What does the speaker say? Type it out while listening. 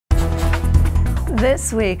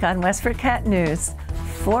This week on WestfordCAT News,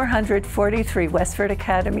 443 Westford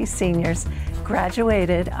Academy seniors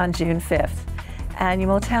graduated on June 5th.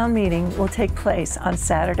 Annual town meeting will take place on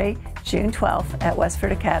Saturday, June 12th at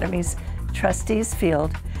Westford Academy's Trustees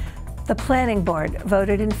Field. The planning board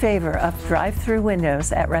voted in favor of drive-through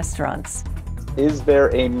windows at restaurants. Is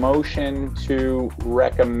there a motion to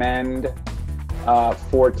recommend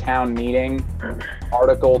for town meeting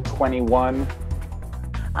Article 21?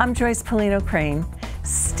 I'm Joyce Polino Crane.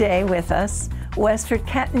 Stay with us.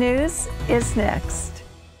 WestfordCAT News is next.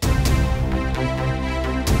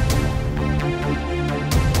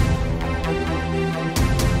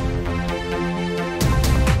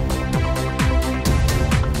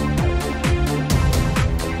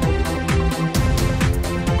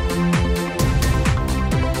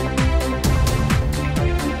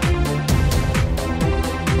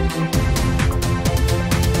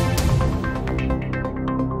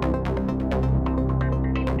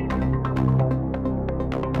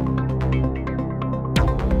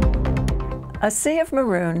 A sea of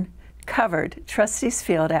maroon covered Trustees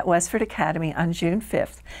Field at Westford Academy on June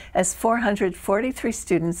 5th as 443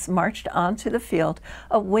 students marched onto the field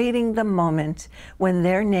awaiting the moment when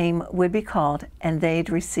their name would be called and they'd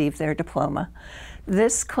receive their diploma.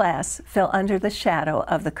 This class fell under the shadow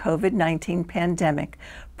of the COVID-19 pandemic,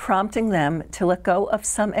 prompting them to let go of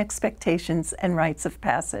some expectations and rites of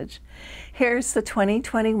passage. Here's the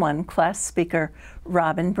 2021 class speaker,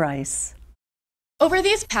 Robin Bryce. Over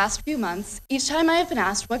these past few months, each time I have been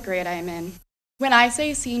asked what grade I am in, when I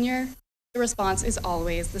say senior, the response is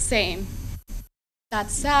always the same.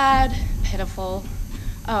 That's sad, pitiful.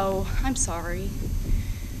 Oh, I'm sorry.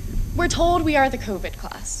 We're told we are the COVID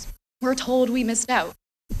class. We're told we missed out.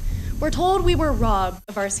 We're told we were robbed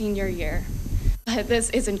of our senior year. But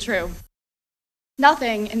this isn't true.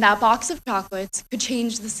 Nothing in that box of chocolates could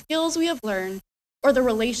change the skills we have learned or the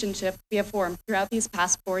relationship we have formed throughout these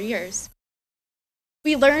past 4 years.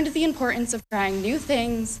 We learned the importance of trying new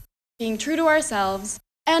things, being true to ourselves,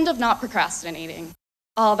 and of not procrastinating,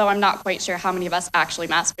 although I'm not quite sure how many of us actually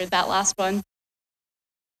mastered that last one.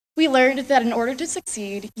 We learned that in order to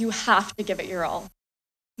succeed, you have to give it your all.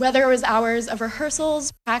 Whether it was hours of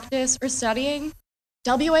rehearsals, practice, or studying,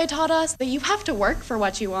 WA taught us that you have to work for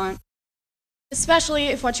what you want, especially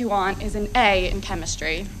if what you want is an A in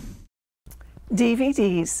chemistry.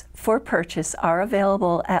 DVDs for purchase are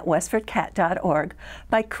available at westfordcat.org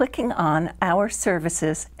by clicking on Our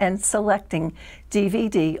Services and selecting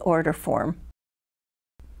DVD order form.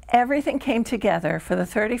 Everything came together for the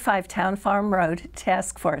 35 Town Farm Road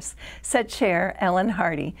Task Force, said Chair Ellen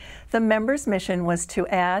Hardy. The members' mission was to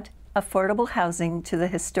add affordable housing to the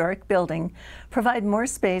historic building, provide more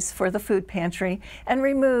space for the food pantry, and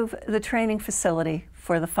remove the training facility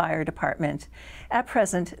for the fire department. At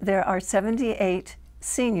present, there are 78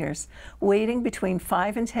 seniors waiting between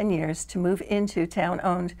 5 and 10 years to move into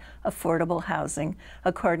town-owned affordable housing,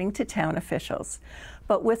 according to town officials.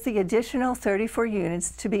 But with the additional 34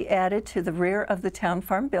 units to be added to the rear of the Town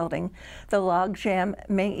Farm building, the logjam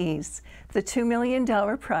may ease. The $2 million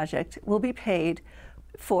project will be paid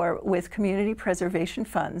for with community preservation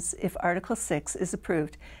funds if Article 6 is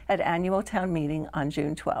approved at annual town meeting on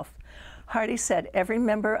June 12th. Hardy said every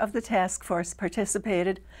member of the task force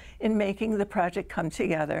participated in making the project come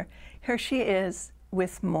together. Here she is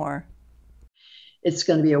with more. It's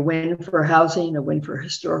going to be a win for housing, a win for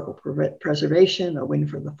historical preservation, a win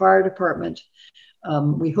for the fire department.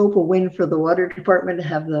 We hope a win for the water department to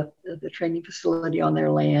have the training facility on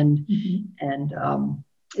their land. And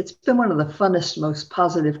it's been one of the funnest, most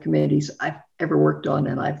positive committees I've ever worked on,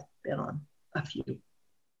 and I've been on a few.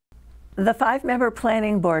 The 5-member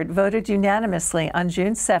planning board voted unanimously on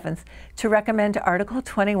June 7th to recommend Article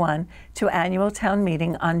 21 to annual town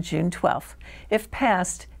meeting on June 12th. If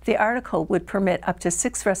passed, the article would permit up to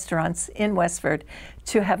 6 restaurants in Westford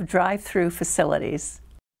to have drive-through facilities.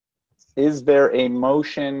 Is there a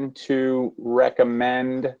motion to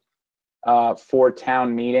recommend for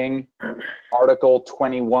town meeting Article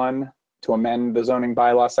 21 to amend the zoning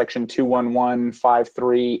bylaw section 211,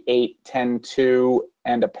 53, 8, 10, 2,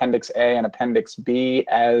 and Appendix A and Appendix B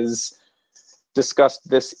as discussed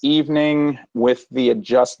this evening with the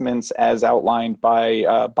adjustments as outlined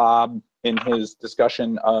by Bob in his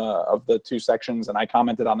discussion of the 2 sections, and I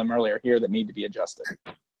commented on them earlier here, that need to be adjusted.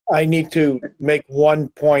 I need to make one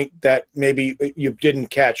point that maybe you didn't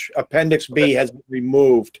catch. Appendix B has been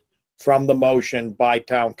removed from the motion by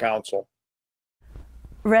town council.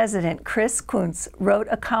 Resident Chris Kuntz wrote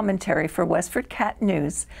a commentary for WestfordCAT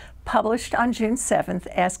News, published on June 7th,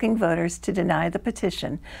 asking voters to deny the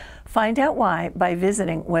petition. Find out why by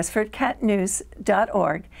visiting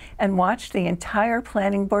WestfordCatNews.org and watch the entire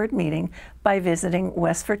Planning Board meeting by visiting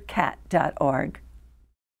WestfordCAT.org.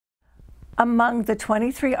 Among the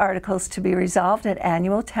 23 articles to be resolved at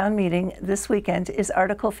annual town meeting this weekend is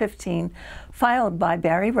Article 15, filed by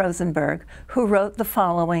Barry Rosenberg, who wrote the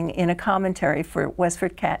following in a commentary for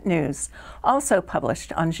Westford Cat News, also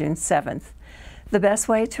published on June 7th. The best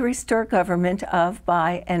way to restore government of,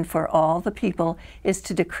 by, and for all the people is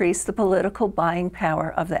to decrease the political buying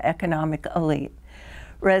power of the economic elite.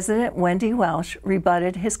 Resident Wendy Welsh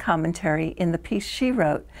rebutted his commentary in the piece she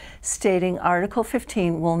wrote, stating Article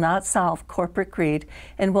 15 will not solve corporate greed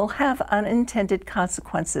and will have unintended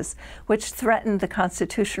consequences which threaten the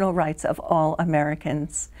constitutional rights of all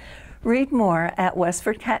Americans. Read more at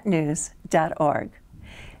WestfordCatNews.org.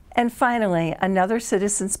 And finally, another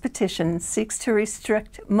citizen's petition seeks to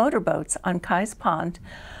restrict motorboats on Kai's Pond.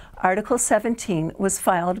 Article 17 was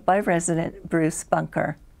filed by resident Bruce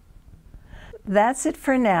Bunker. That's it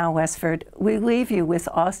for now, Westford. We leave you with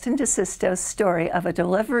Austin DeSisto's story of a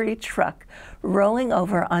delivery truck rolling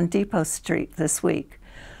over on Depot Street this week.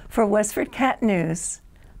 For Westford Cat News,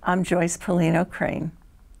 I'm Joyce Polino Crane.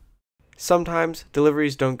 Sometimes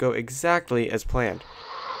deliveries don't go exactly as planned.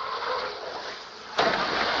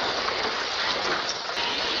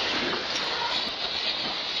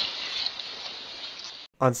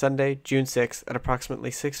 On Sunday, June 6th at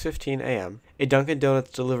approximately 6:15 a.m., a Dunkin'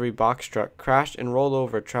 Donuts delivery box truck crashed and rolled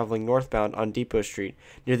over traveling northbound on Depot Street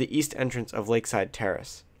near the east entrance of Lakeside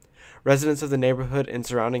Terrace. Residents of the neighborhood and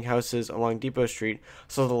surrounding houses along Depot Street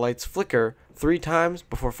saw the lights flicker 3 times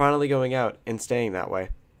before finally going out and staying that way.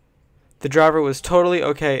 The driver was totally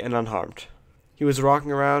okay and unharmed. He was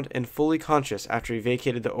rocking around and fully conscious after he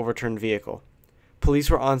vacated the overturned vehicle.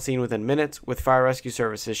 Police were on scene within minutes, with fire rescue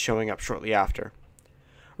services showing up shortly after.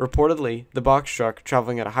 Reportedly, the box truck,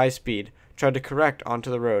 traveling at a high speed, tried to correct onto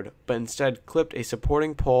the road, but instead clipped a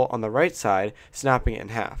supporting pole on the right side, snapping it in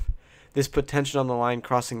half. This put tension on the line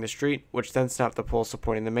crossing the street, which then snapped the pole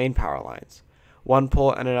supporting the main power lines. One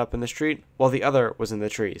pole ended up in the street, while the other was in the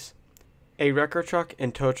trees. A wrecker truck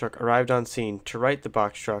and tow truck arrived on scene to right the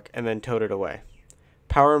box truck and then towed it away.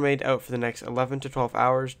 Power remained out for the next 11 to 12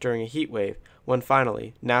 hours during a heat wave, when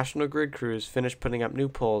finally, National Grid crews finished putting up new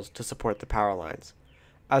poles to support the power lines.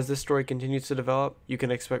 As this story continues to develop, you can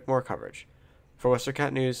expect more coverage. For Westford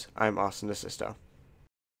Cat News, I'm Austin DeSisto.